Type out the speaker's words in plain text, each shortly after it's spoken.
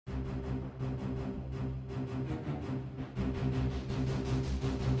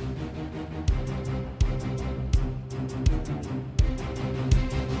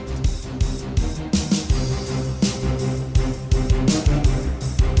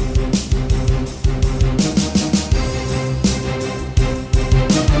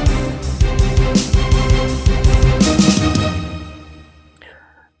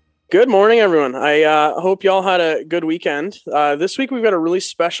Good morning, everyone. I hope y'all had a good weekend. This week we've got a really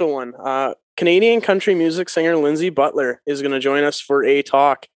special one. Canadian country music singer Lindsay Butler is going to join us for a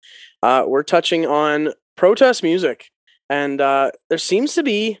talk. We're touching on protest music, and there seems to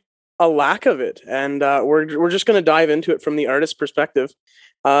be a lack of it, and we're just going to dive into it from the artist's perspective.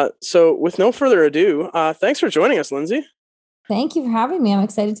 So, with no further ado, thanks for joining us, Lindsay. Thank you for having me. I'm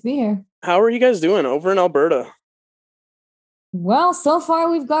excited to be here. How are you guys doing over in Alberta? Well, so far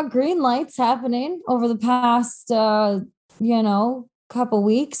we've got green lights happening over the past, couple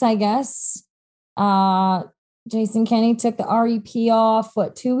weeks, I guess. Uh, Jason Kenney took the REP off,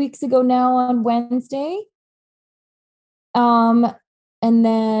 2 weeks ago now on Wednesday. And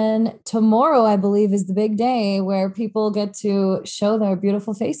then tomorrow, I believe, is the big day where people get to show their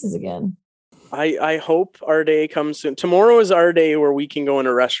beautiful faces again. I hope our day comes soon. Tomorrow is our day where we can go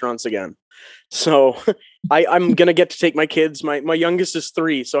into restaurants again. So I'm going to get to take my kids. My youngest is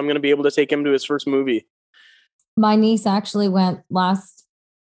 3, so I'm going to be able to take him to his first movie. My niece actually went last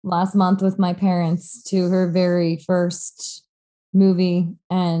month with my parents to her very first movie,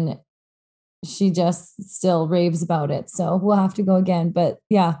 and she just still raves about it. So we'll have to go again. But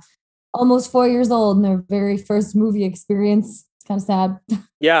yeah, almost 4 years old and their very first movie experience. It's kind of sad.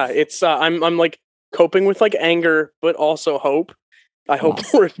 Yeah, it's I'm like coping with like anger, but also hope. I hope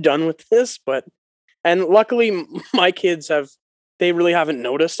Yes. we're done with this, and luckily my kids they really haven't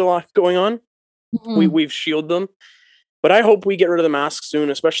noticed a lot going on. Mhm. We've shielded them, but I hope we get rid of the masks soon,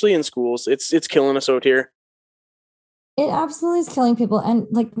 especially in schools. It's killing us out here. It absolutely is killing people. And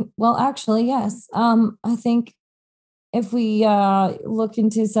actually, yes. I think if we look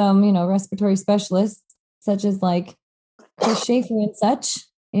into some, respiratory specialists, such as like Chris Schaefer and such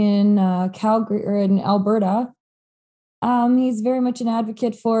in Calgary or in Alberta, he's very much an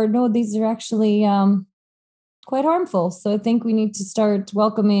advocate for no, these are actually quite harmful. So I think we need to start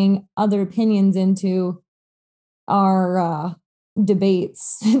welcoming other opinions into our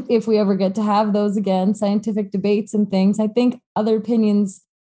debates if we ever get to have those again, scientific debates and things. I think other opinions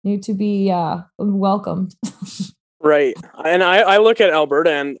need to be welcomed. Right. And I look at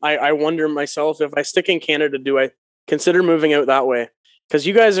Alberta and I wonder myself, if I stick in Canada, do I consider moving out that way? Because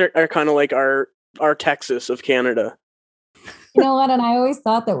you guys are kind of like our Texas of Canada. You know what? And I always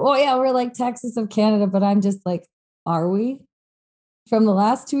thought that, oh yeah, we're like Texas of Canada, but I'm just like, are we? From the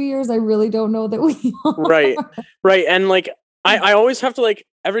last 2 years, I really don't know that we are. Right. And like I always have to, like,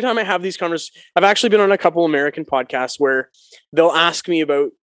 every time I have these conversations, I've actually been on a couple American podcasts where they'll ask me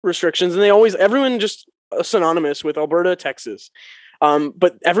about restrictions, and everyone just synonymous with Alberta, Texas.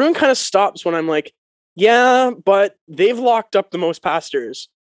 But everyone kind of stops when I'm like, yeah, but they've locked up the most pastors.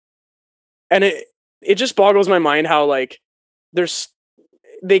 And it just boggles my mind how like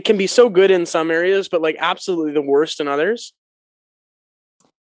they can be so good in some areas, but like absolutely the worst in others.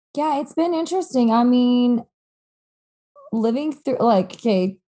 Yeah, it's been interesting. I mean, living through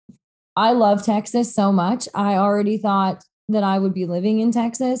okay, I love Texas so much. I already thought that I would be living in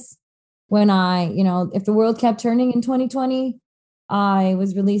Texas when if the world kept turning in 2020. I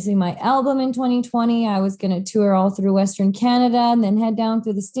was releasing my album in 2020. I was going to tour all through Western Canada and then head down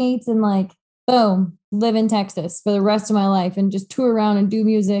through the States and like, boom, live in Texas for the rest of my life and just tour around and do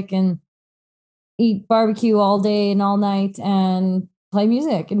music and eat barbecue all day and all night and play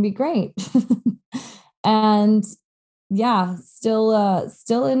music and be great. And yeah, still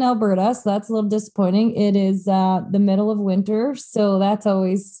in Alberta, so that's a little disappointing. It is the middle of winter, so that's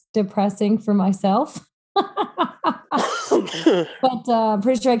always depressing for myself. But I'm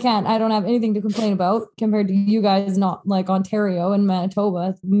pretty sure I don't have anything to complain about compared to you guys, not like Ontario and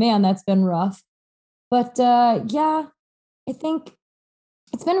Manitoba. Man, that's been rough. But yeah, I think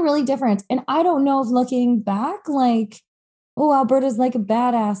it's been really different. And I don't know if looking back, like, oh, Alberta's like a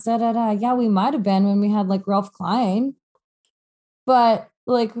badass, da da da. Yeah, we might have been when we had like Ralph Klein. But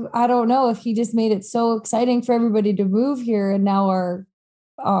like, I don't know if he just made it so exciting for everybody to move here, and now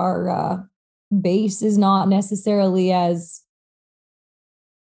our base is not necessarily as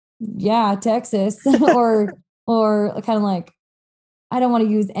Texas or kind of like, I don't want to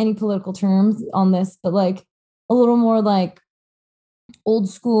use any political terms on this, but like a little more like old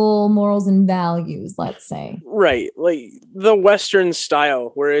school morals and values, let's say. Right. Like the Western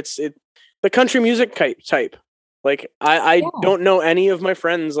style where it's the country music type. Like I don't know any of my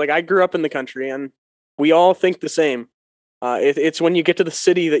friends. Like I grew up in the country and we all think the same. It's when you get to the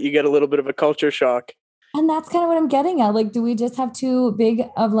city that you get a little bit of a culture shock. And that's kind of what I'm getting at. Like, do we just have too big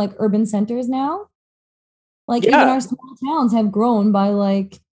of like urban centers now? Like even our small towns have grown by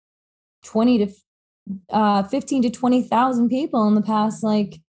like 20 to 15 to 20,000 people in the past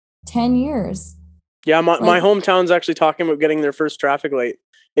like 10 years. Yeah, my hometown's actually talking about getting their first traffic light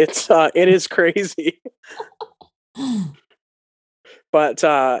it is crazy. But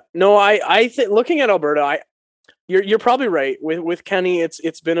no, I think looking at Alberta, you're probably right. With Kenney,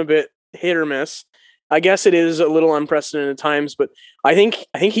 it's been a bit hit or miss. I guess it is a little unprecedented times, but I think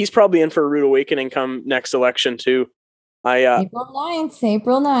he's probably in for a rude awakening come next election too. April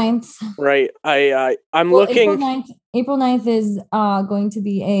 9th. Right. I'm Well, looking. April 9th is going to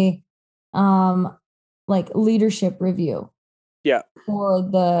be a like leadership review. Yeah. For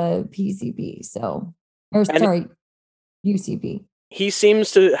the PCP. So, or And sorry, UCP. He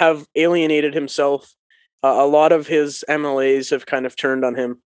seems to have alienated himself. A lot of his MLAs have kind of turned on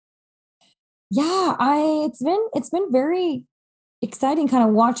him. Yeah, it's been very exciting kind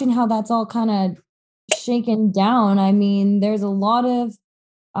of watching how that's all kind of shaken down. I mean, there's a lot of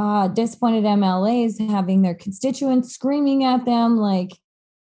disappointed MLAs having their constituents screaming at them like,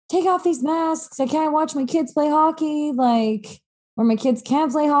 take off these masks. I can't watch my kids play hockey, like, or my kids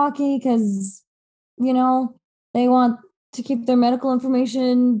can't play hockey because, you know, they want to keep their medical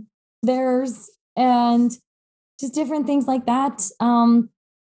information theirs and just different things like that.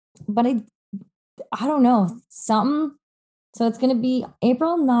 But I don't know, something. So it's going to be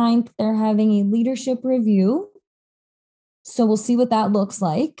April 9th. They're having a leadership review. So we'll see what that looks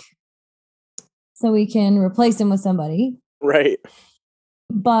like. So we can replace him with somebody. Right.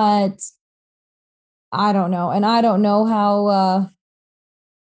 But I don't know. And I don't know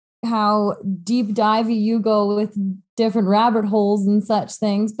how deep divey you go with different rabbit holes and such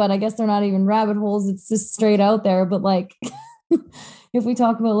things, but I guess they're not even rabbit holes. It's just straight out there. But like, if we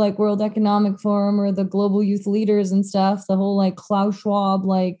talk about like World Economic Forum or the global youth leaders and stuff, the whole like Klaus Schwab,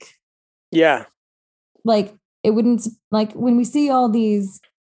 like, yeah, like it wouldn't like when we see all these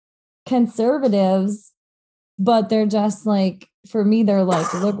conservatives, but they're just like, for me, they're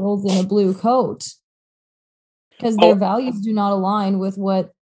like liberals in a blue coat because their values do not align with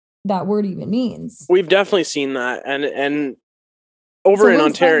what that word even means. We've definitely seen that. And over in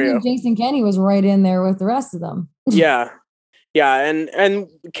Ontario, Jason Kenney was right in there with the rest of them. Yeah. And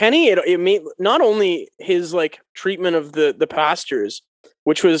Kenney, it made not only his like treatment of the pastors,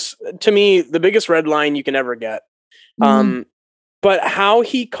 which was to me the biggest red line you can ever get. Mm-hmm. But how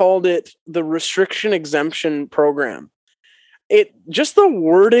he called it the restriction exemption program. It just the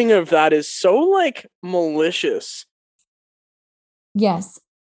wording of that is so like malicious. Yes.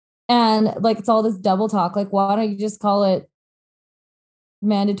 And like it's all this double talk. Like, why don't you just call it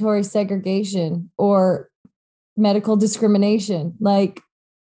mandatory segregation or medical discrimination? Like,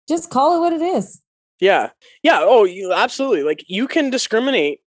 just call it what it is. Yeah. Oh, you absolutely. Like, you can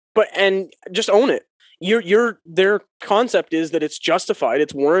discriminate, and just own it. Their concept is that it's justified,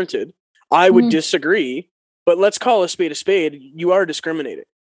 it's warranted. I would disagree, but let's call a spade a spade. You are discriminating.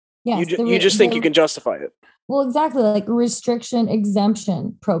 Yes, you just think you can justify it. Well, exactly, like restriction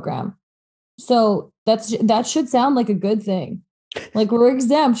exemption program. So that should sound like a good thing. Like, we're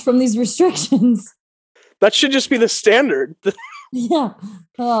exempt from these restrictions. That should just be the standard. Yeah.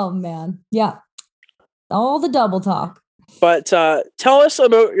 Oh man. Yeah. All the double talk. But tell us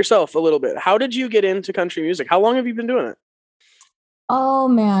about yourself a little bit. How did you get into country music? How long have you been doing it? Oh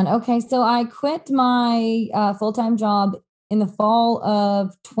man. Okay. So I quit my full-time job in the fall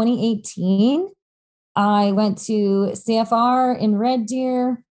of 2018. I went to CFR in Red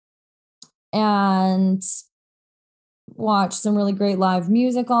Deer and watched some really great live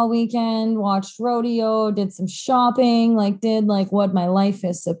music all weekend, watched rodeo, did some shopping, did what my life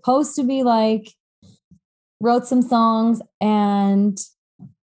is supposed to be like, wrote some songs, and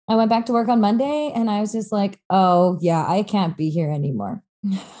I went back to work on Monday and I was just like, oh yeah, I can't be here anymore.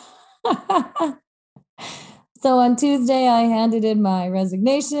 So on Tuesday, I handed in my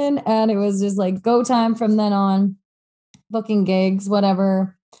resignation and it was just like go time from then on, booking gigs,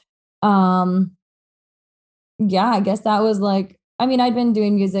 whatever. Yeah, I guess that was I'd been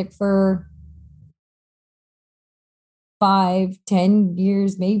doing music for 5-10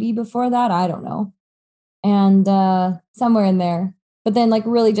 years, maybe before that. I don't know. And somewhere in there. But then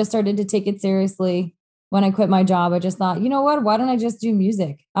really just started to take it seriously when I quit my job. I just thought, you know what? Why don't I just do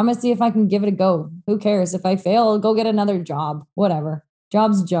music? I'm going to see if I can give it a go. Who cares? If I fail, I'll go get another job. Whatever.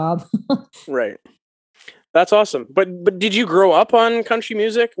 Job's a job. Right. That's awesome. But did you grow up on country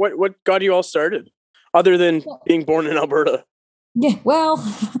music? What got you all started? Other than being born in Alberta? Yeah, well,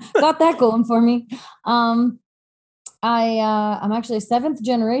 got that going for me. I'm actually a 7th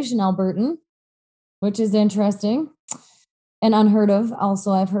generation Albertan, which is interesting and unheard of.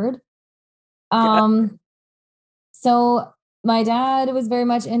 Also, I've heard. So my dad was very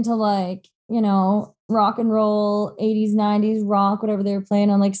much into rock and roll, 80s, 90s rock, whatever they were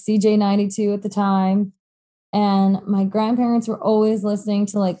playing on CJ92 at the time. And my grandparents were always listening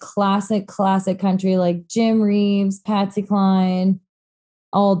to like classic country, like Jim Reeves, Patsy Cline,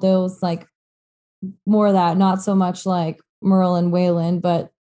 all those, like more of that, not so much like Merle and Waylon,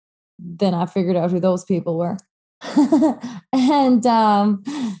 but then I figured out who those people were. And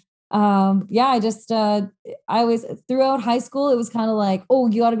yeah, I was throughout high school, it was kind of like, oh,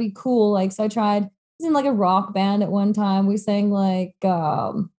 you got to be cool. Like, so I was in like a rock band at one time. We sang like,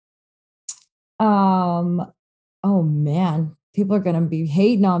 oh man, people are gonna be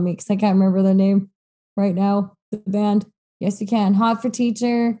hating on me because I can't remember the name right now. The band. Yes, you can. Hot for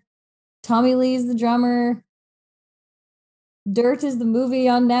Teacher. Tommy Lee's the drummer. Dirt is the movie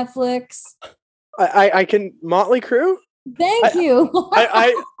on Netflix. I can Motley Crue. Thank you.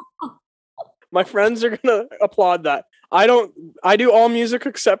 My friends are gonna applaud that. I do all music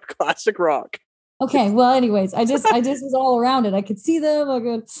except classic rock. Okay, well, anyways, I just was all around it. I could see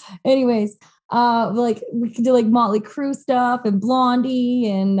them. Anyways, like we could do like Motley Crue stuff and Blondie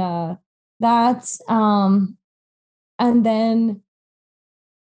and that. And then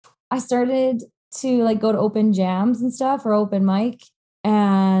I started to like go to open jams and stuff or open mic,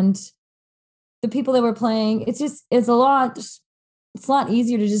 and the people that were playing, it's a lot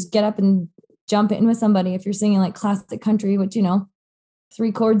easier to just get up and jump in with somebody if you're singing like classic country, which, you know,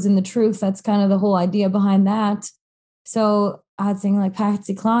 3 chords and the truth. That's kind of the whole idea behind that. So I'd sing like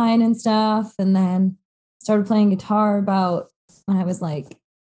Patsy Cline and stuff, and then started playing guitar about when I was like,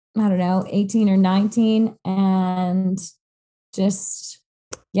 I don't know, 18 or 19, and just,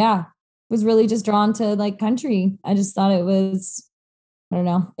 yeah, was really just drawn to like country. I just thought it was, I don't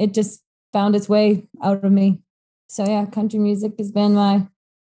know, it just found its way out of me. So yeah, country music has been my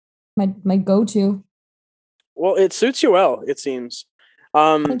go-to. Well, it suits you well, it seems.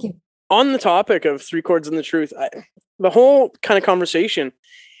 Thank you. On the topic of 3 chords and the truth, the whole kind of conversation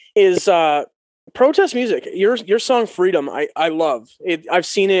is protest music. Your song Freedom, I love it. I've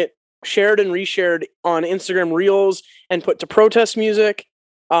seen it shared and reshared on Instagram Reels and put to protest music,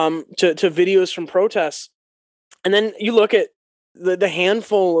 to videos from protests. And then you look at the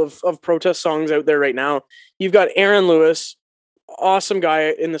handful of protest songs out there right now. You've got Aaron Lewis, awesome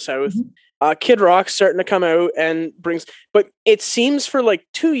guy in the South. Mm-hmm. Kid Rock's starting to come out and but it seems for like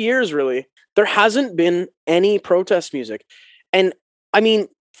 2 years, really, there hasn't been any protest music. And I mean,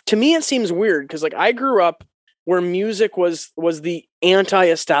 to me, it seems weird because like I grew up where music was the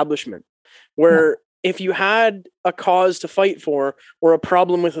anti-establishment, where if you had a cause to fight for or a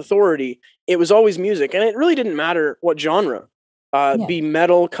problem with authority, it was always music. And it really didn't matter what genre, be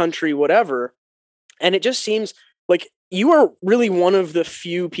metal, country, whatever. And it just seems like you are really one of the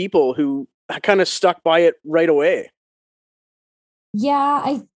few people who kind of stuck by it right away.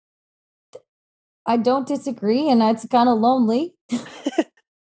 Yeah, I don't disagree, and it's kind of lonely.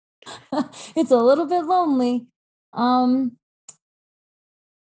 It's a little bit lonely.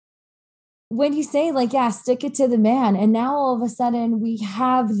 When you say like, yeah, stick it to the man, and now all of a sudden we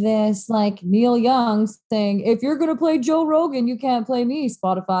have this like Neil Young saying, if you're going to play Joe Rogan, you can't play me,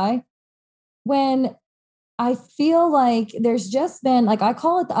 Spotify. When I feel like there's just been, like, I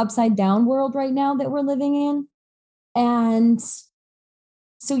call it the upside down world right now that we're living in. And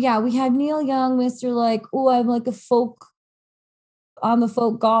so, yeah, we have Neil Young, Mr. like, oh, I'm a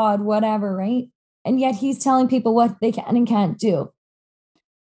folk god, whatever, right? And yet he's telling people what they can and can't do.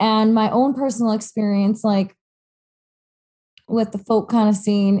 And my own personal experience, like with the folk kind of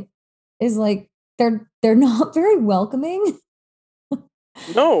scene, is like they're not very welcoming.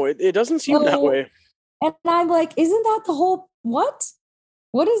 No, it doesn't seem that way. And I'm like, isn't that the whole, what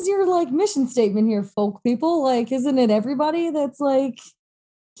is your like mission statement here, folk people? Like, isn't it everybody that's like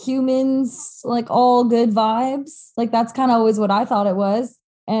humans, like all good vibes? Like, that's kind of always what I thought it was.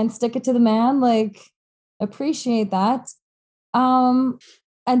 And stick it to the man, like, appreciate that.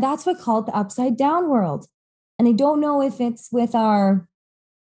 And that's what called the upside down world. And I don't know if it's with our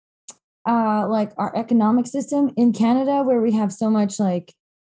like our economic system in Canada, where we have so much like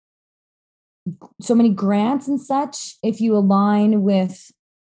so many grants and such, if you align with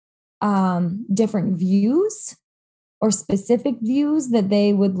different views or specific views that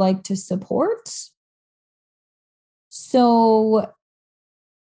they would like to support. So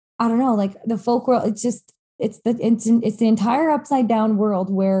I don't know, like the folk world, it's the entire upside down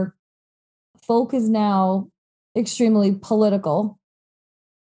world where folk is now extremely political,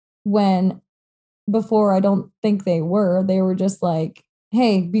 when before I don't think they were. They were just like,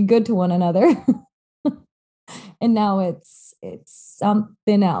 hey, be good to one another. And now it's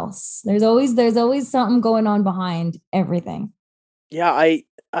something else. There's always something going on behind everything. Yeah, I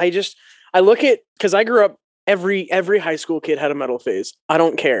look at, because I grew up every high school kid had a metal phase. I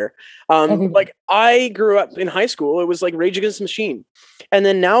don't care. Everybody. Like I grew up in high school, it was like Rage Against the Machine. And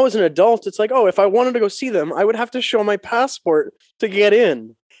then now as an adult, it's like, oh, if I wanted to go see them, I would have to show my passport to get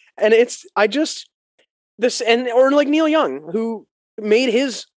in. And or like Neil Young, who made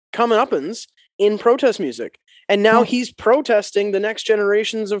his comeuppance in protest music. And now he's protesting the next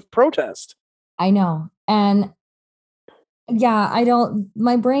generations of protest. I know. And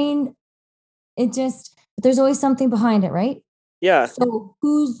my brain, there's always something behind it, right? Yeah. So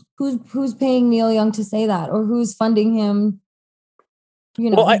who's paying Neil Young to say that, or who's funding him?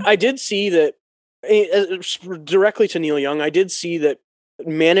 Well, I did see that directly to Neil Young. I did see that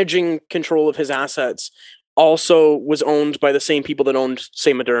managing control of his assets also was owned by the same people that owned,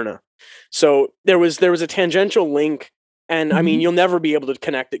 say, Moderna. So there was a tangential link, and I mean, you'll never be able to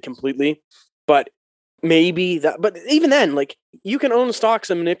connect it completely, but maybe that. But even then, like, you can own stocks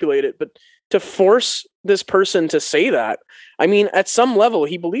and manipulate it, but to force this person to say that, I mean, at some level,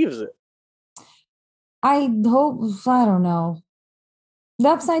 he believes it. I don't know. The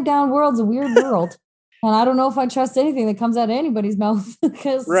upside down world's a weird world. And I don't know if I trust anything that comes out of anybody's mouth,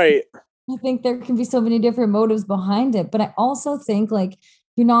 because right. I think there can be so many different motives behind it. But I also think, like,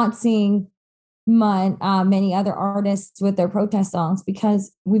 you're not seeing many other artists with their protest songs,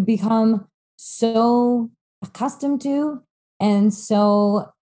 because we've become so accustomed to and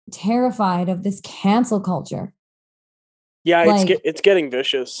so terrified of this cancel culture. Yeah, like, it's getting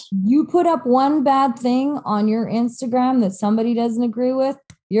vicious. You put up one bad thing on your Instagram that somebody doesn't agree with,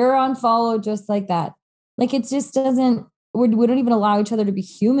 you're unfollowed just like that. Like, it just doesn't, we don't even allow each other to be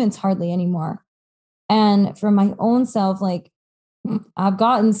humans hardly anymore. And for my own self, like, I've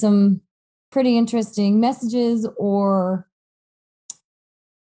gotten some pretty interesting messages or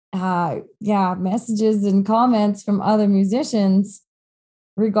messages and comments from other musicians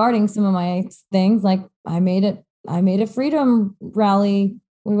regarding some of my things. Like, I made a freedom rally.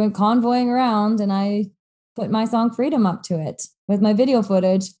 We went convoying around and I put my song Freedom up to it with my video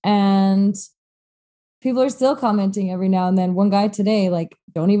footage, and people are still commenting every now and then. One guy today, like,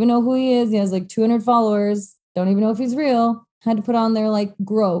 don't even know who he is. He has like 200 followers. Don't even know if he's real. Had to put on there like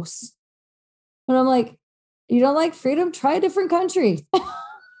gross. And I'm like, you don't like freedom? Try a different country.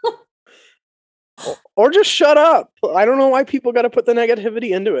 Or just shut up. I don't know why people got to put the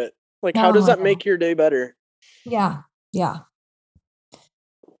negativity into it. Like, how does that make your day better? Yeah. Yeah.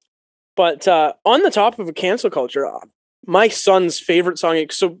 But on the topic of cancel culture, my son's favorite song.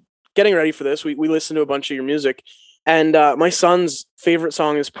 So getting ready for this, we listened to a bunch of your music, and my son's favorite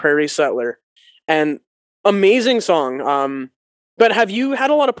song is Prairie Settler, and amazing song. But have you had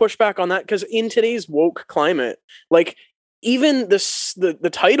a lot of pushback on that? Because in today's woke climate, like, even the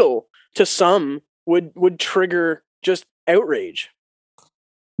title to some would trigger just outrage.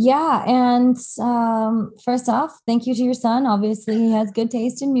 Yeah, and first off, thank you to your son. Obviously, he has good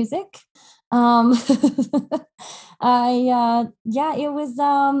taste in music. It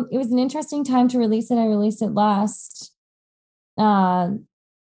was an interesting time to release it. I released it last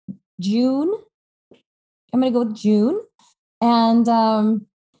June. I'm gonna go with June. And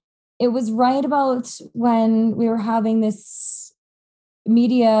it was right about when we were having this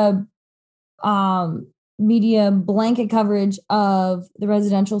media blanket coverage of the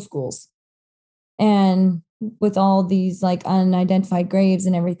residential schools, and with all these like unidentified graves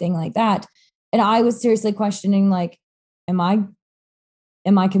and everything like that. And I was seriously questioning, like, am I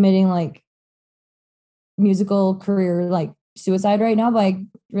committing like musical career like suicide right now by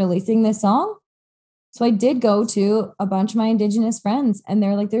releasing this song? So I did go to a bunch of my Indigenous friends, and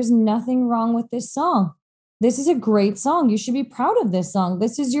they're like, there's nothing wrong with this song. This is a great song. You should be proud of this song.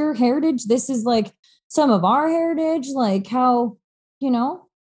 This is your heritage. This is like some of our heritage, like how,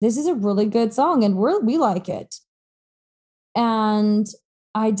 this is a really good song and we like it. And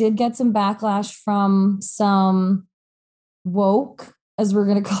I did get some backlash from some woke, as we're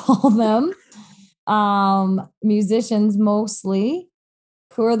going to call them, musicians mostly,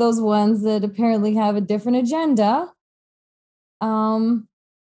 who are those ones that apparently have a different agenda.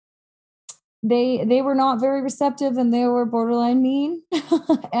 They were not very receptive, and they were borderline mean.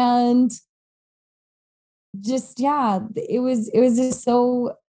 And just, it was just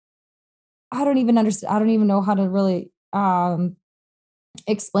so, I don't even understand. I don't even know how to really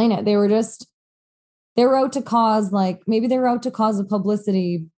explain it. They were out to cause, like, maybe they were out to cause a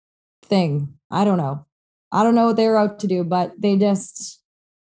publicity thing. I don't know what they were out to do, but they just,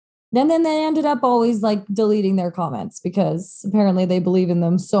 then they ended up always like deleting their comments, because apparently they believe in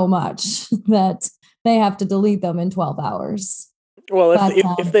them so much that they have to delete them in 12 hours. Well,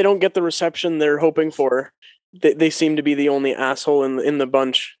 if they don't get the reception they're hoping for, they seem to be the only asshole in the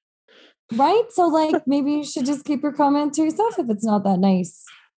bunch. Right? So like maybe you should just keep your comment to yourself if it's not that nice.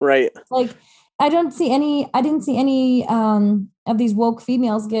 Right. Like I didn't see any of these woke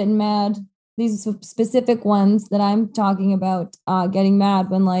females getting mad. These specific ones that I'm talking about getting mad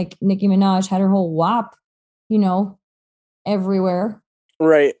when like Nicki Minaj had her whole WAP, you know, everywhere.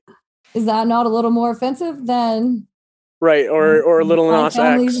 Right. Is that not a little more offensive than Right. Or Little my Nas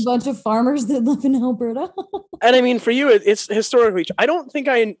family's a X. bunch of farmers that live in Alberta? And I mean, for you, it's historically. I don't think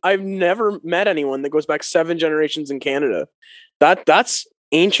I've never met anyone that goes back 7 generations in Canada. That's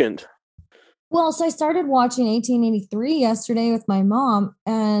ancient. Well, so I started watching 1883 yesterday with my mom,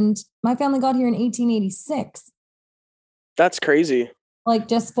 and my family got here in 1886, That's crazy. like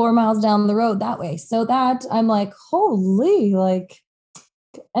just 4 miles down the road that way. So that I'm like, holy, like,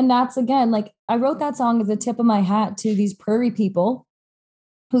 and that's again, like, I wrote that song as a tip of my hat to these prairie people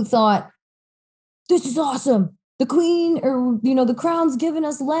who thought, this is awesome. The queen or, the crown's giving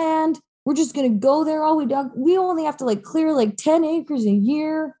us land. We're just going to go there all we dug. We only have to like clear like 10 acres a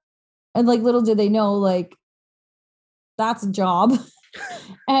year. And like, little did they know, like, that's a job.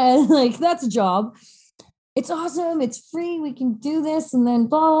 And like, that's a job. It's awesome. It's free. We can do this. And then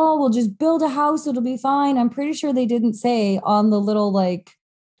blah, we'll just build a house. It'll be fine. I'm pretty sure they didn't say on the little, like,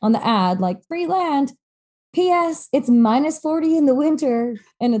 on the ad, like free land. P.S. It's -40 in the winter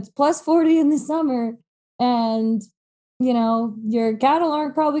and it's +40 in the summer. And, your cattle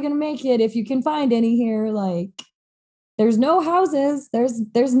aren't probably going to make it if you can find any here. Like, there's no houses.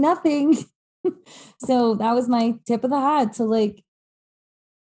 There's nothing. So that was my tip of the hat to like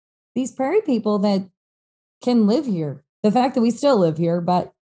these prairie people that can live here. The fact that we still live here,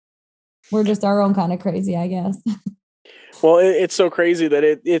 but we're just our own kind of crazy, I guess. Well, it's so crazy that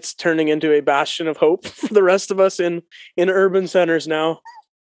it's turning into a bastion of hope for the rest of us in urban centers now.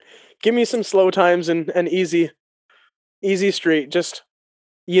 Give me some slow times and easy street. Just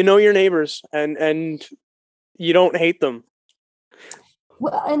your neighbors and you don't hate them.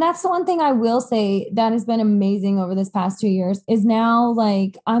 Well, and that's the one thing I will say that has been amazing over this past 2 years is now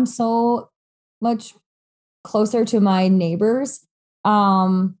like I'm so much closer to my neighbors.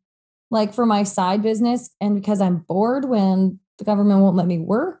 Like for my side business and because I'm bored when the government won't let me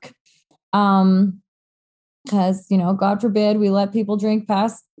work. Because God forbid we let people drink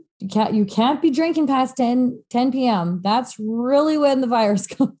past you can't be drinking past 10 p.m. That's really when the virus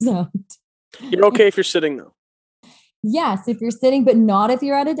comes out. You're okay if you're sitting though. Yes, if you're sitting, but not if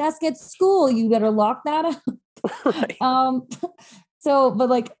you're at a desk at school. You better lock that up. Right. So, but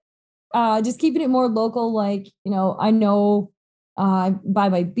like just keeping it more local, like, I know I buy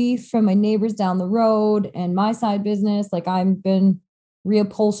my beef from my neighbors down the road and my side business. Like I've been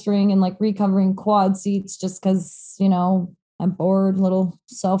reupholstering and like recovering quad seats just because, I'm bored, little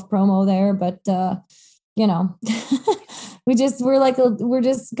self promo there. But, we're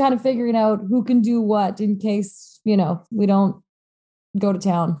just kind of figuring out who can do what in case, we don't go to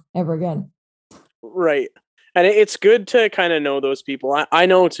town ever again. Right. And it's good to kind of know those people. I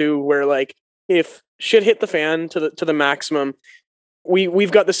know too, where like if shit hit the fan to the maximum,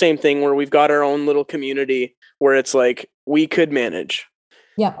 we've got the same thing where we've got our own little community where it's like we could manage.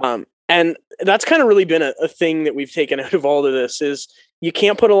 Yeah. And that's kind of really been a thing that we've taken out of all of this is you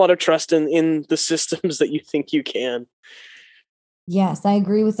can't put a lot of trust in the systems that you think you can. Yes, I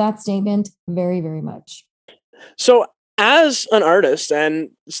agree with that statement very, very much. So as an artist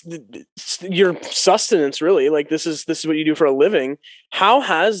and your sustenance, really, like this is what you do for a living. How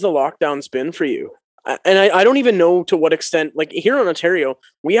has the lockdowns been for you? And I don't even know to what extent, like here in Ontario,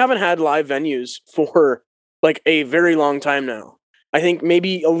 we haven't had live venues for like a very long time now. I think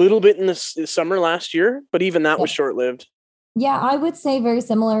maybe a little bit in the summer last year, but even that was short-lived. Yeah, I would say very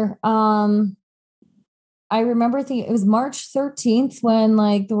similar. I remember thinking it was March 13th when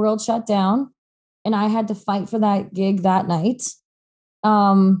like the world shut down and I had to fight for that gig that night.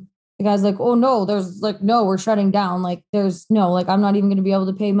 The guy's like, oh no, there's like, no, we're shutting down. Like there's no, like, I'm not even going to be able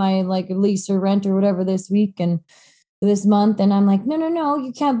to pay my like lease or rent or whatever this week and this month. And I'm like, no,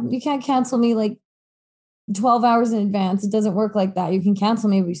 you can't cancel me like 12 hours in advance. It doesn't work like that. You can cancel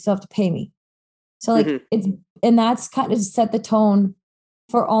me, but you still have to pay me. So like and that's kind of set the tone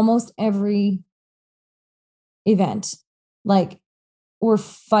for almost every event. Like we're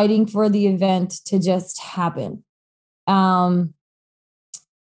fighting for the event to just happen. And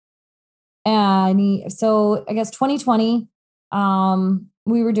so I guess 2020,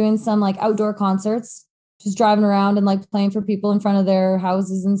 we were doing some like outdoor concerts, just driving around and like playing for people in front of their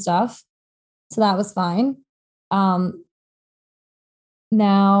houses and stuff. So that was fine.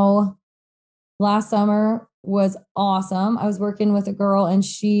 Now last summer was awesome. I was working with a girl and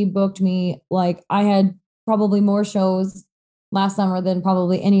she booked me like I had probably more shows last summer than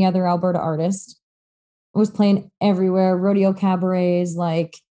probably any other Alberta artist. I was playing everywhere, rodeo cabarets,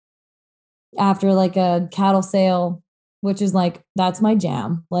 like after like a cattle sale, which is like, that's my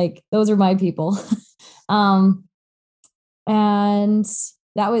jam. Like those are my people. um, and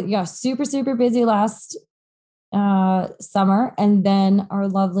that was, yeah, super, super busy last summer. And then our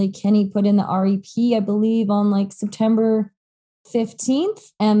lovely Kenny put in the REP, I believe, on like September 15th.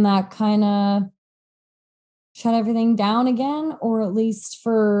 And that kind of shut everything down again, or at least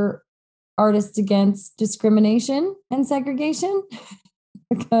for artists against discrimination and segregation.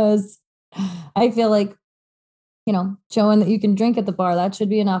 Because I feel like, you know, showing that you can drink at the bar, that should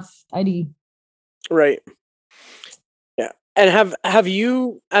be enough ID. Right. Yeah. And have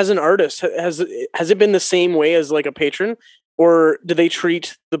you, as an artist, has it been the same way as like a patron, or do they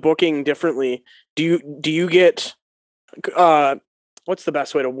treat the booking differently? Do you get what's the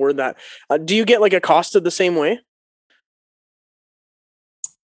best way to word that? Do you get like accosted the same way?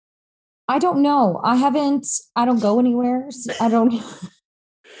 I don't know. I don't go anywhere. I don't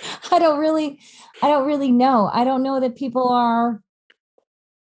I don't really know. I don't know that people are,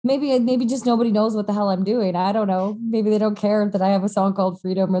 maybe just nobody knows what the hell I'm doing. I don't know. Maybe they don't care that I have a song called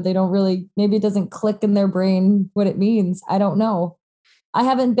Freedom, or they don't really, maybe it doesn't click in their brain what it means. I don't know. I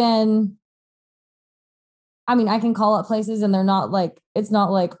haven't been, I mean, I can call up places and they're not like, it's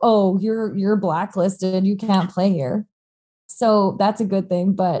not like, oh, you're blacklisted, you can't play here. So that's a good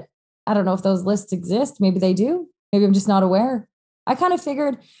thing, but I don't know if those lists exist. Maybe they do. Maybe I'm just not aware. I kind of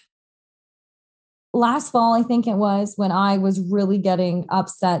figured last fall, I think it was, when I was really getting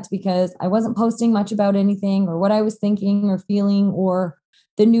upset because I wasn't posting much about anything or what I was thinking or feeling or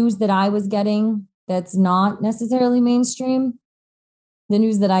the news that I was getting that's not necessarily mainstream, the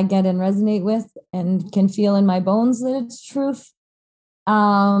news that I get and resonate with and can feel in my bones that it's truth.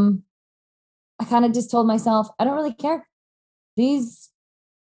 I kind of just told myself, I don't really care. These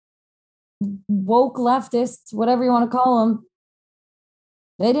woke leftists, whatever you want to call them,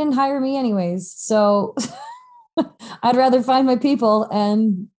 they didn't hire me anyways. So I'd rather find my people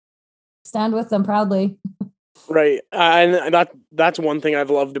and stand with them proudly. Right. And that's one thing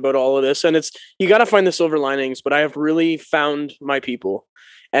I've loved about all of this. And it's, you got to find the silver linings, but I have really found my people.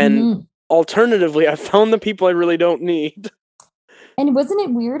 And alternatively, I found the people I really don't need. And wasn't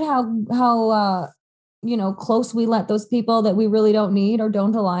it weird how you know, close we let those people that we really don't need or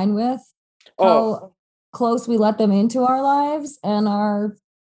don't align with, how close we let them into our lives and our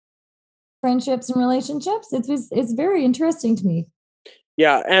friendships and relationships? It's very interesting to me.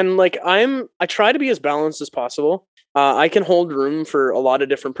 Yeah, and like I try to be as balanced as possible. I can hold room for a lot of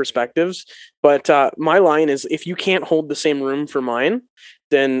different perspectives, but my line is, if you can't hold the same room for mine,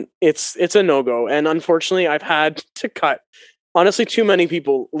 then it's a no-go. And unfortunately, I've had to cut honestly too many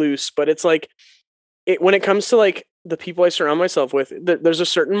people loose, but it's like when it comes to like the people I surround myself with, there's a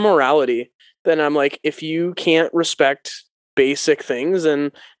certain morality. Then I'm like, if you can't respect basic things,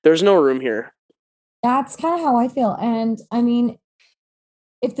 then there's no room here. That's kind of how I feel. And I mean,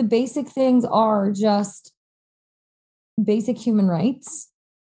 if the basic things are just basic human rights,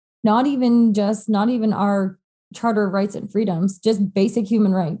 not even our Charter of Rights and Freedoms, just basic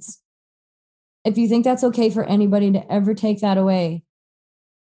human rights. If you think that's okay for anybody to ever take that away,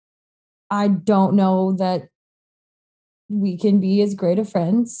 I don't know that we can be as great of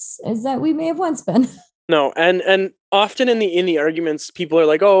friends as that we may have once been. No, and often in the arguments, people are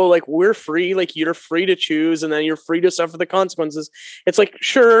like, "Oh, like we're free, like you're free to choose, and then you're free to suffer the consequences." It's like,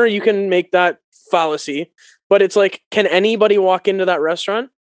 sure, you can make that fallacy, but it's like, can anybody walk into that restaurant?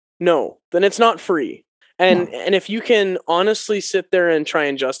 No, then it's not free. And if you can honestly sit there and try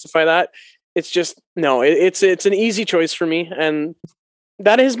and justify that, it's just no. It's an easy choice for me, and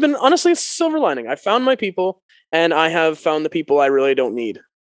that has been honestly a silver lining. I found my people, and I have found the people I really don't need.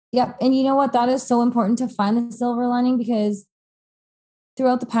 Yep. And you know what? That is so important to find the silver lining, because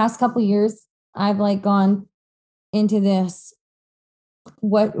throughout the past couple of years, I've like gone into this,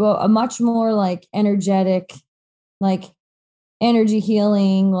 a much more like energetic, like energy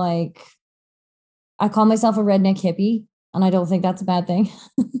healing, like I call myself a redneck hippie, and I don't think that's a bad thing.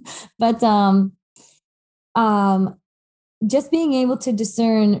 But just being able to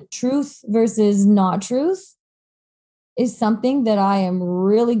discern truth versus not truth is something that I am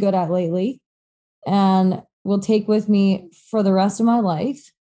really good at lately and will take with me for the rest of my life.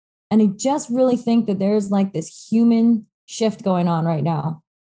 And I just really think that there's like this human shift going on right now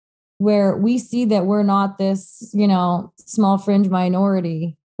where we see that we're not this, you know, small fringe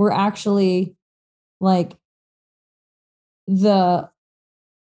minority. We're actually like the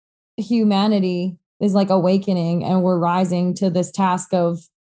humanity is like awakening, and we're rising to this task of,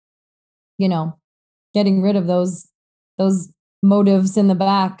 you know, getting rid of those motives in the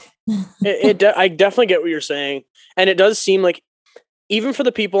back. I definitely get what you're saying. And it does seem like even for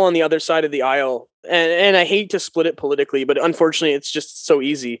the people on the other side of the aisle, and I hate to split it politically, but unfortunately it's just so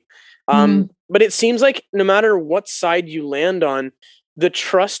easy. But it seems like no matter what side you land on, the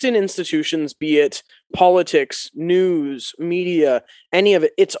trust in institutions, be it politics, news, media, any of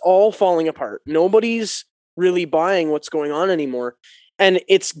it, it's all falling apart. Nobody's really buying what's going on anymore. And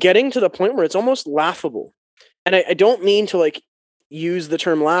it's getting to the point where it's almost laughable. And I don't mean to like use the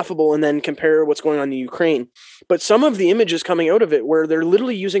term laughable and then compare what's going on in Ukraine, but some of the images coming out of it where they're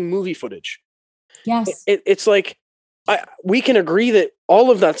literally using movie footage. Yes. It's like, we can agree that all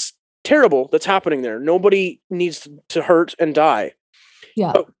of that's terrible that's happening there. Nobody needs to hurt and die.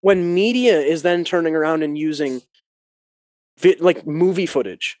 Yeah. But when media is then turning around and using like movie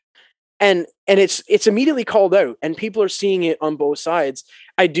footage, and it's immediately called out, and people are seeing it on both sides.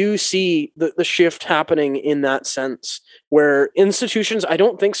 I do see the shift happening in that sense, where institutions, I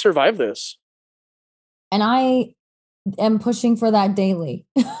don't think, survive this. And I am pushing for that daily.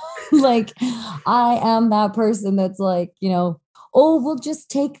 Like, I am that person that's like, you know, oh, we'll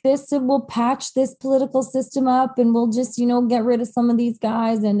just take this and we'll patch this political system up and we'll just, you know, get rid of some of these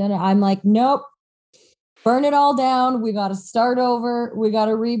guys. And then I'm like, nope, burn it all down. We got to start over. We got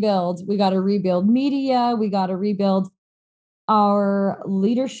to rebuild. We got to rebuild media. We got to rebuild our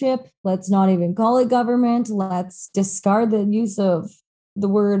leadership. Let's not even call it government. Let's discard the use of the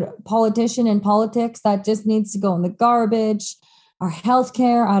word politician and politics. That just needs to go in the garbage. Our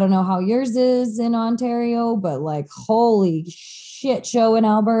healthcare, I don't know how yours is in Ontario, but like, holy shit show in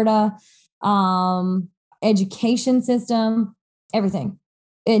Alberta. Education system, everything.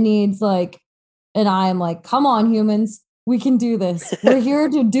 It needs like, and I am like, come on, humans, we can do this. We're here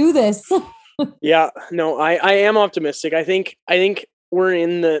to do this. Yeah, no, I am optimistic. I think we're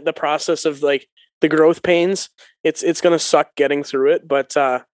in the process of like the growth pains. It's gonna suck getting through it, but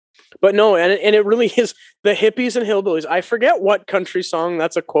no, and it really is the hippies and hillbillies. I forget what country song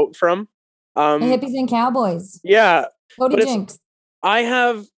that's a quote from. The hippies and cowboys. Yeah. Cody Jinks. I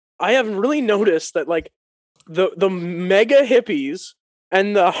have really noticed that like the mega hippies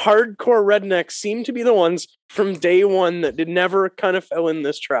and the hardcore rednecks seem to be the ones from day one that never kind of fell in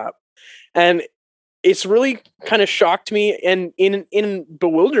this trap. And it's really kind of shocked me and in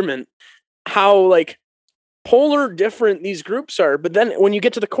bewilderment how like polar different these groups are. But then when you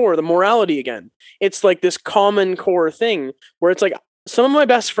get to the core, the morality again, it's like this common core thing where it's like some of my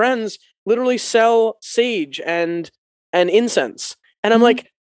best friends literally sell sage and incense. And I'm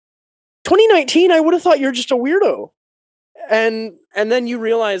like, 2019, I would have thought you're just a weirdo. And then you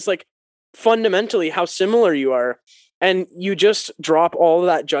realize like fundamentally how similar you are. And you just drop all of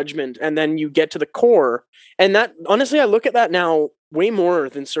that judgment and then you get to the core. And that, honestly, I look at that now way more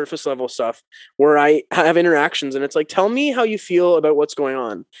than surface level stuff where I have interactions and it's like, tell me how you feel about what's going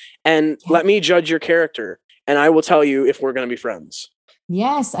on and let me judge your character. And I will tell you if we're going to be friends.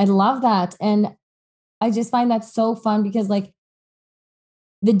 Yes, I love that. And I just find that so fun because like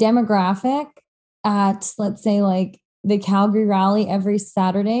the demographic at, let's say, like the Calgary rally every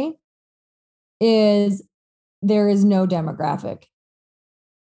Saturday is there is no demographic.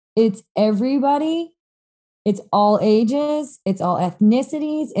 It's everybody. It's all ages. It's all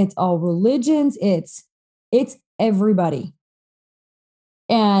ethnicities. It's all religions. It's everybody.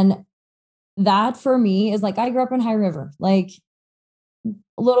 And that for me is like, I grew up in High River, like a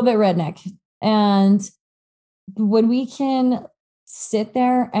little bit redneck. And when we can sit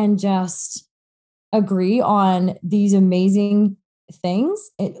there and just agree on these amazing things,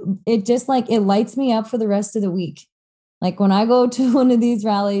 it just like it lights me up for the rest of the week. Like when I go to one of these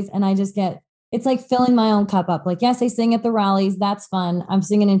rallies and I just get, it's like filling my own cup up. Like, yes, I sing at the rallies. That's fun. I'm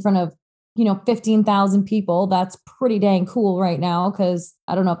singing in front of, 15,000 people. That's pretty dang cool right now because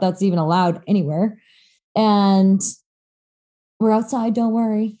I don't know if that's even allowed anywhere. And we're outside, don't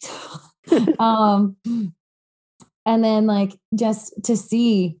worry. And then like just to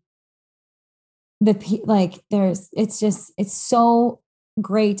see it's so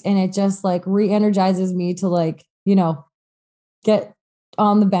great. And it just like re-energizes me to like, get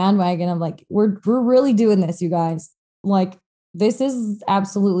on the bandwagon. I'm like, we're really doing this, you guys. Like, this is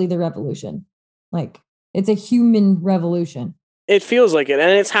absolutely the revolution. Like, it's a human revolution. It feels like it.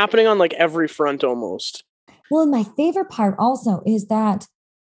 And it's happening on like every front almost. Well, and my favorite part also is that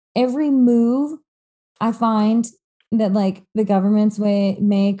every move I find that like the governments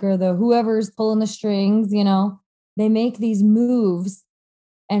make or the whoever's pulling the strings, they make these moves.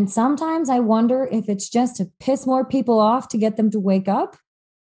 And sometimes I wonder if it's just to piss more people off to get them to wake up.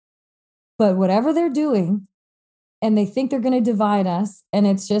 But whatever they're doing, and they think they're going to divide us. And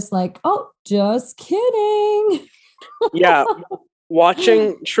it's just like, oh, just kidding. Yeah,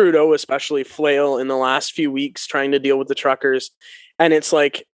 watching Trudeau especially flail in the last few weeks trying to deal with the truckers, and it's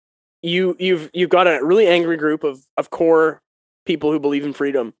like you've got a really angry group of core people who believe in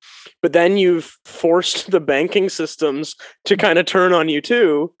freedom, but then you've forced the banking systems to kind of turn on you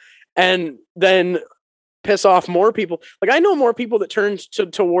too, and then piss off more people. Like I know more people that turned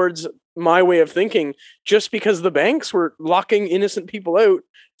towards my way of thinking just because the banks were locking innocent people out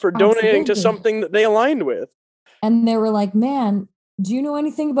for donating to Absolutely. something that they aligned with. And they were like, man, do you know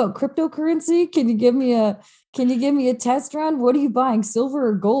anything about cryptocurrency? Can you give me a test run? What are you buying? Silver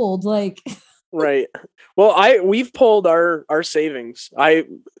or gold? Like, Right. Well, we've pulled our savings. I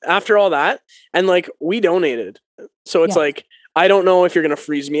after all that, and like we donated. So it's yeah, like I don't know if you're going to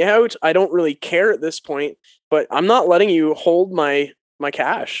freeze me out. I don't really care at this point, but I'm not letting you hold my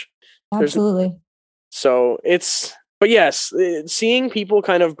cash. There's absolutely. so it's but yes, seeing people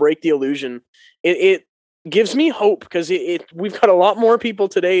kind of break the illusion, it gives me hope because we've got a lot more people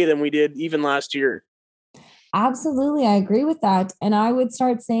today than we did even last year. Absolutely. I agree with that. And I would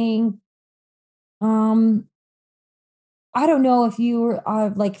start saying, um, I don't know if you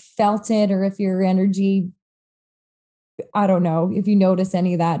like felt it or if your energy, I don't know if you notice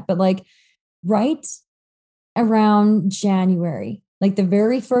any of that, but like right around January, like the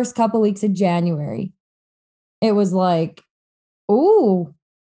very first couple weeks of January, it was like, oh,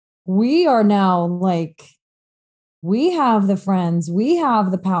 we are now like, we have the friends, we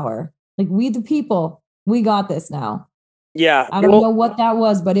have the power, like we, the people, we got this now. Yeah. I don't know Well, what that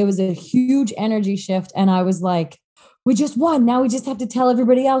was, but it was a huge energy shift. And I was like, we just won. Now we just have to tell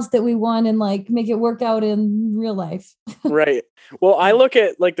everybody else that we won and like make it work out in real life. right. Well, I look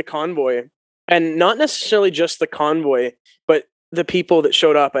at like the convoy and not necessarily just the convoy, but the people that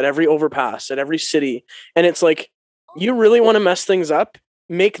showed up at every overpass, at every city. And it's like, you really want to mess things up?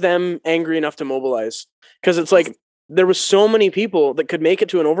 Make them angry enough to mobilize. Because it's like there was so many people that could make it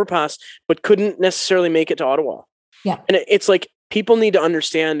to an overpass, but couldn't necessarily make it to Ottawa. Yeah. And it's like people need to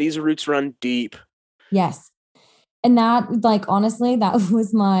understand these roots run deep. Yes. And that, like, honestly, that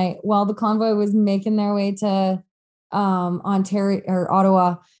was while the convoy was making their way to Ontario or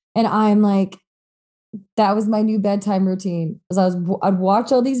Ottawa. And I'm like, that was my new bedtime routine. As I'd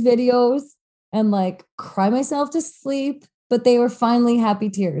watch all these videos and like cry myself to sleep, but they were finally happy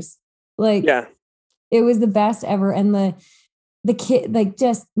tears. Like Yeah. it was the best ever. And the kid, like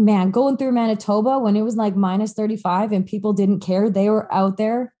just man, going through Manitoba when it was like minus 35 and people didn't care. They were out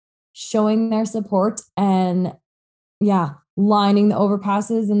there showing their support and yeah, lining the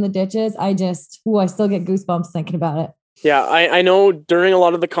overpasses and the ditches. I still get goosebumps thinking about it. Yeah, I know during a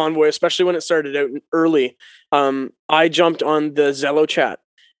lot of the convoy, especially when it started out early, I jumped on the Zello chat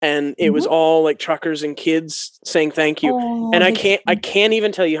and it was Mhm. all like truckers and kids saying thank you. And Oh, I can't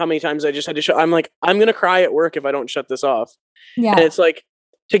even tell you how many times I just had to I'm like, I'm gonna cry at work if I don't shut this off. And yeah. it's like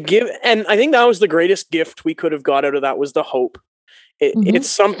to give and I think that was the greatest gift we could have got out of that was the hope. It's Mhm.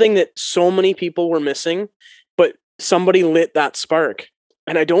 something that so many people were missing, but somebody lit that spark.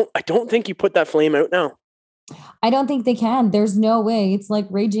 And I don't think you put that flame out now. I don't think they can. There's no way. It's like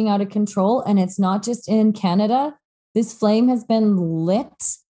raging out of control. And it's not just in Canada. This flame has been lit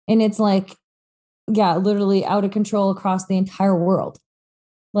and it's like, yeah, literally out of control across the entire world.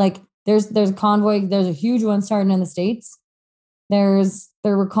 Like there's a convoy, there's a huge one starting in the States. There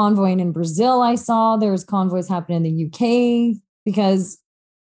were convoying in Brazil, I saw. There was convoys happening in the UK because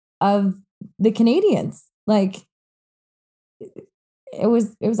of the Canadians. Like it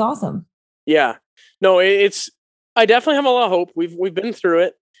was awesome. Yeah. No, it's I definitely have a lot of hope. We've been through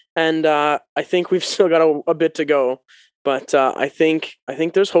it and I think we've still got a bit to go, but I think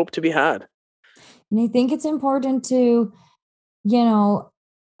there's hope to be had. And I think it's important to, you know,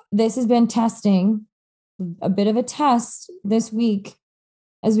 this has been testing, a bit of a test this week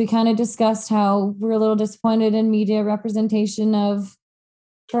as we kind of discussed how we're a little disappointed in media representation of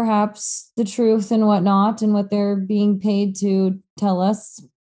perhaps the truth and whatnot and what they're being paid to tell us.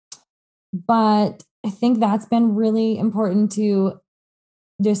 But I think that's been really important to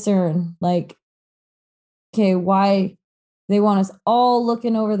discern like, okay, why they want us all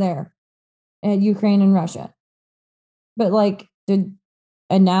looking over there at Ukraine and Russia. But like,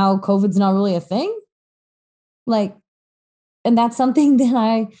 and now COVID's not really a thing? Like, and that's something that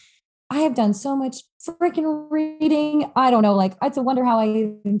I have done so much freaking reading. I don't know, like it's a wonder how I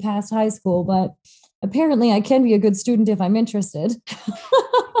even passed high school, but apparently I can be a good student if I'm interested.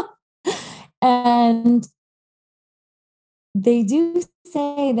 And they do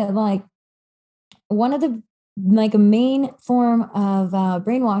say that like one of the like a main form of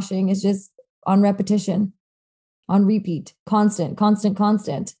brainwashing is just on repetition, on repeat, constant.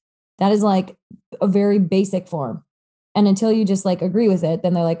 That is like a very basic form. And until you just like agree with it,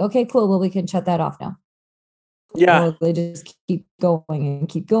 then they're like, okay, cool. Well, we can shut that off now. Yeah. Or they just keep going and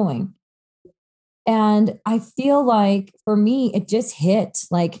keep going. And I feel like for me, it just hit.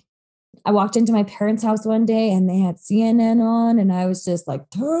 Like I walked into my parents' house one day and they had CNN on, and I was just like,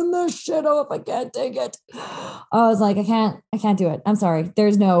 turn this shit off. I can't take it. I was like, I can't do it. I'm sorry.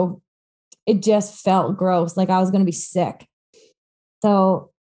 It just felt gross. Like I was going to be sick.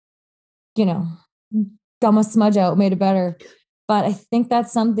 So, got my smudge out, made it better. But I think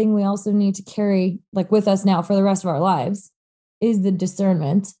that's something we also need to carry like with us now for the rest of our lives is the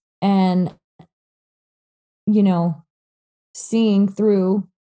discernment and, seeing through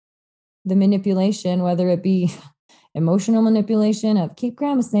the manipulation, whether it be emotional manipulation of keep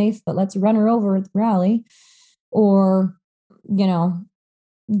grandma safe, but let's run her over at the rally, or,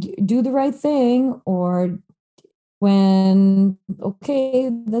 do the right thing, or when, okay,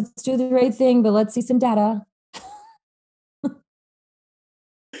 let's do the right thing, but let's see some data.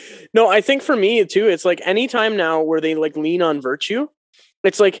 No, I think for me too, it's like anytime now where they like lean on virtue,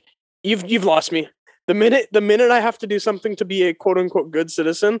 it's like you've lost me. The minute I have to do something to be a quote unquote good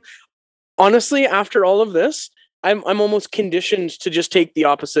citizen, honestly, after all of this, I'm almost conditioned to just take the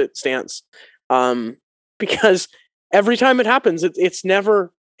opposite stance. Because every time it happens, it's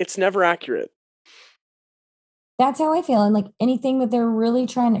never accurate. That's how I feel. And like anything that they're really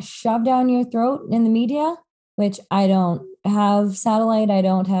trying to shove down your throat in the media, which I don't have satellite, I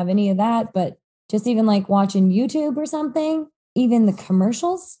don't have any of that, but just even like watching YouTube or something, even the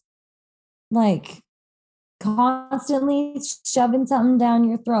commercials, like constantly shoving something down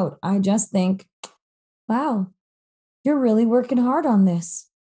your throat. I just think, wow, you're really working hard on this.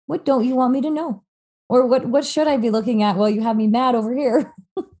 What don't you want me to know? Or what should I be looking at? Well, you have me mad over here.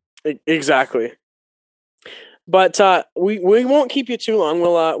 Exactly. But we won't keep you too long.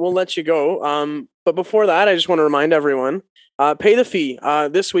 We'll let you go. But before that, I just want to remind everyone, pay the fee.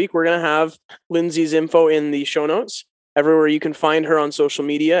 This week, we're going to have Lindsay's info in the show notes, everywhere you can find her on social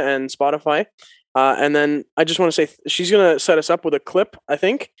media and Spotify. And then I just want to say she's going to set us up with a clip, I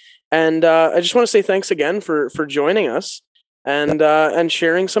think. And I just want to say thanks again for joining us and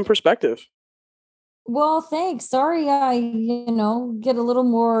sharing some perspective. Well, thanks. Sorry, I get a little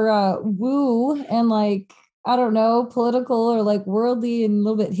more woo and like, I don't know, political or like worldly and a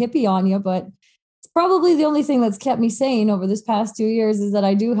little bit hippie on you, but it's probably the only thing that's kept me sane over this past 2 years is that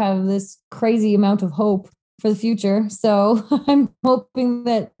I do have this crazy amount of hope for the future. So I'm hoping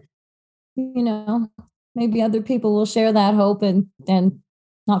that, maybe other people will share that hope and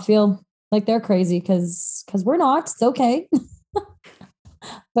not feel like they're crazy because we're not. It's okay.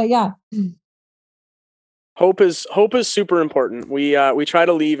 But yeah. Hope is super important. We try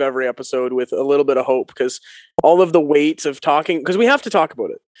to leave every episode with a little bit of hope because all of the weight of talking, because we have to talk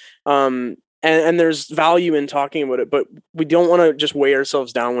about it. And there's value in talking about it, but we don't want to just weigh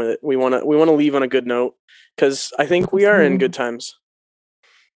ourselves down with it. We want to leave on a good note because I think we are in good times.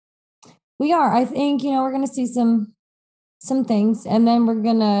 We are. I think, we're going to see some things, and then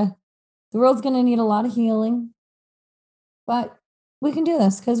the world's going to need a lot of healing, but we can do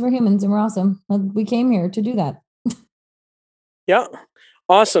this because we're humans and we're awesome. We came here to do that. Yeah.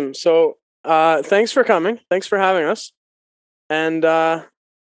 Awesome. So, thanks for coming. Thanks for having us. And,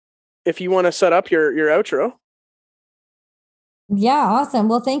 if you want to set up your outro. Yeah. Awesome.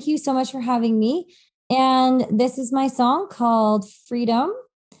 Well, thank you so much for having me. And this is my song called Freedom.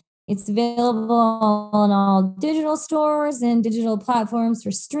 It's available on all digital stores and digital platforms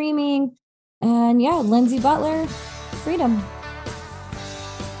for streaming. And yeah, Lindsay Butler, Freedom.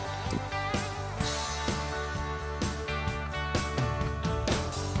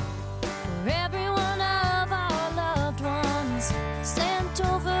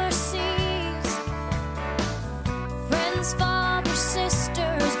 Fathers,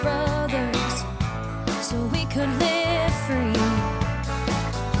 sisters, brothers, so we could live free.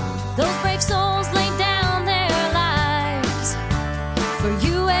 Those brave souls laid down their lives for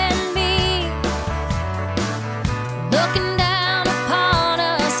you and me. Looking down upon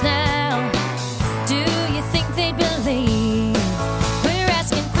us now, do you think they'd believe? We're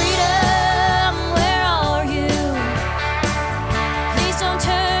asking freedom, where are you? Please don't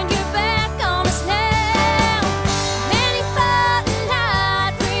turn your back on us now. Many fought and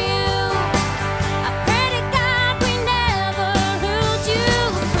died for you. I pray to God we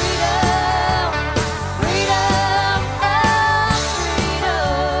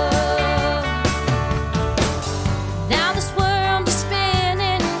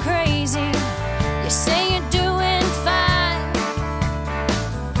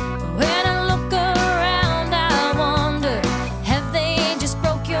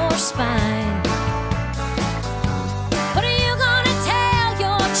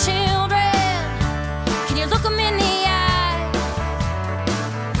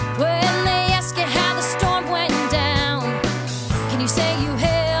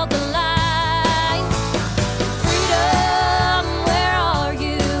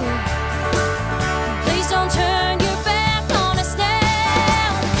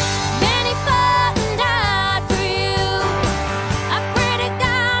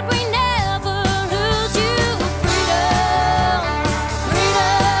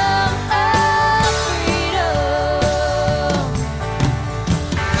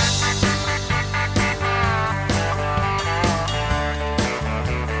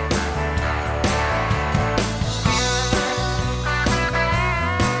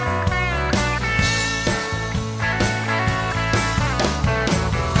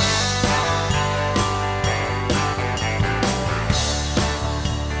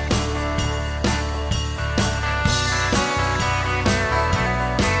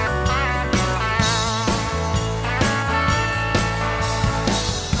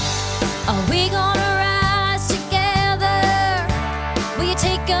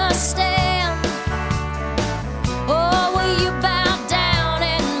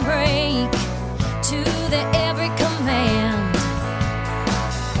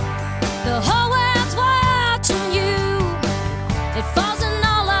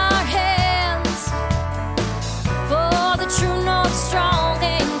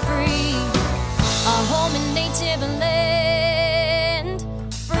breaking free.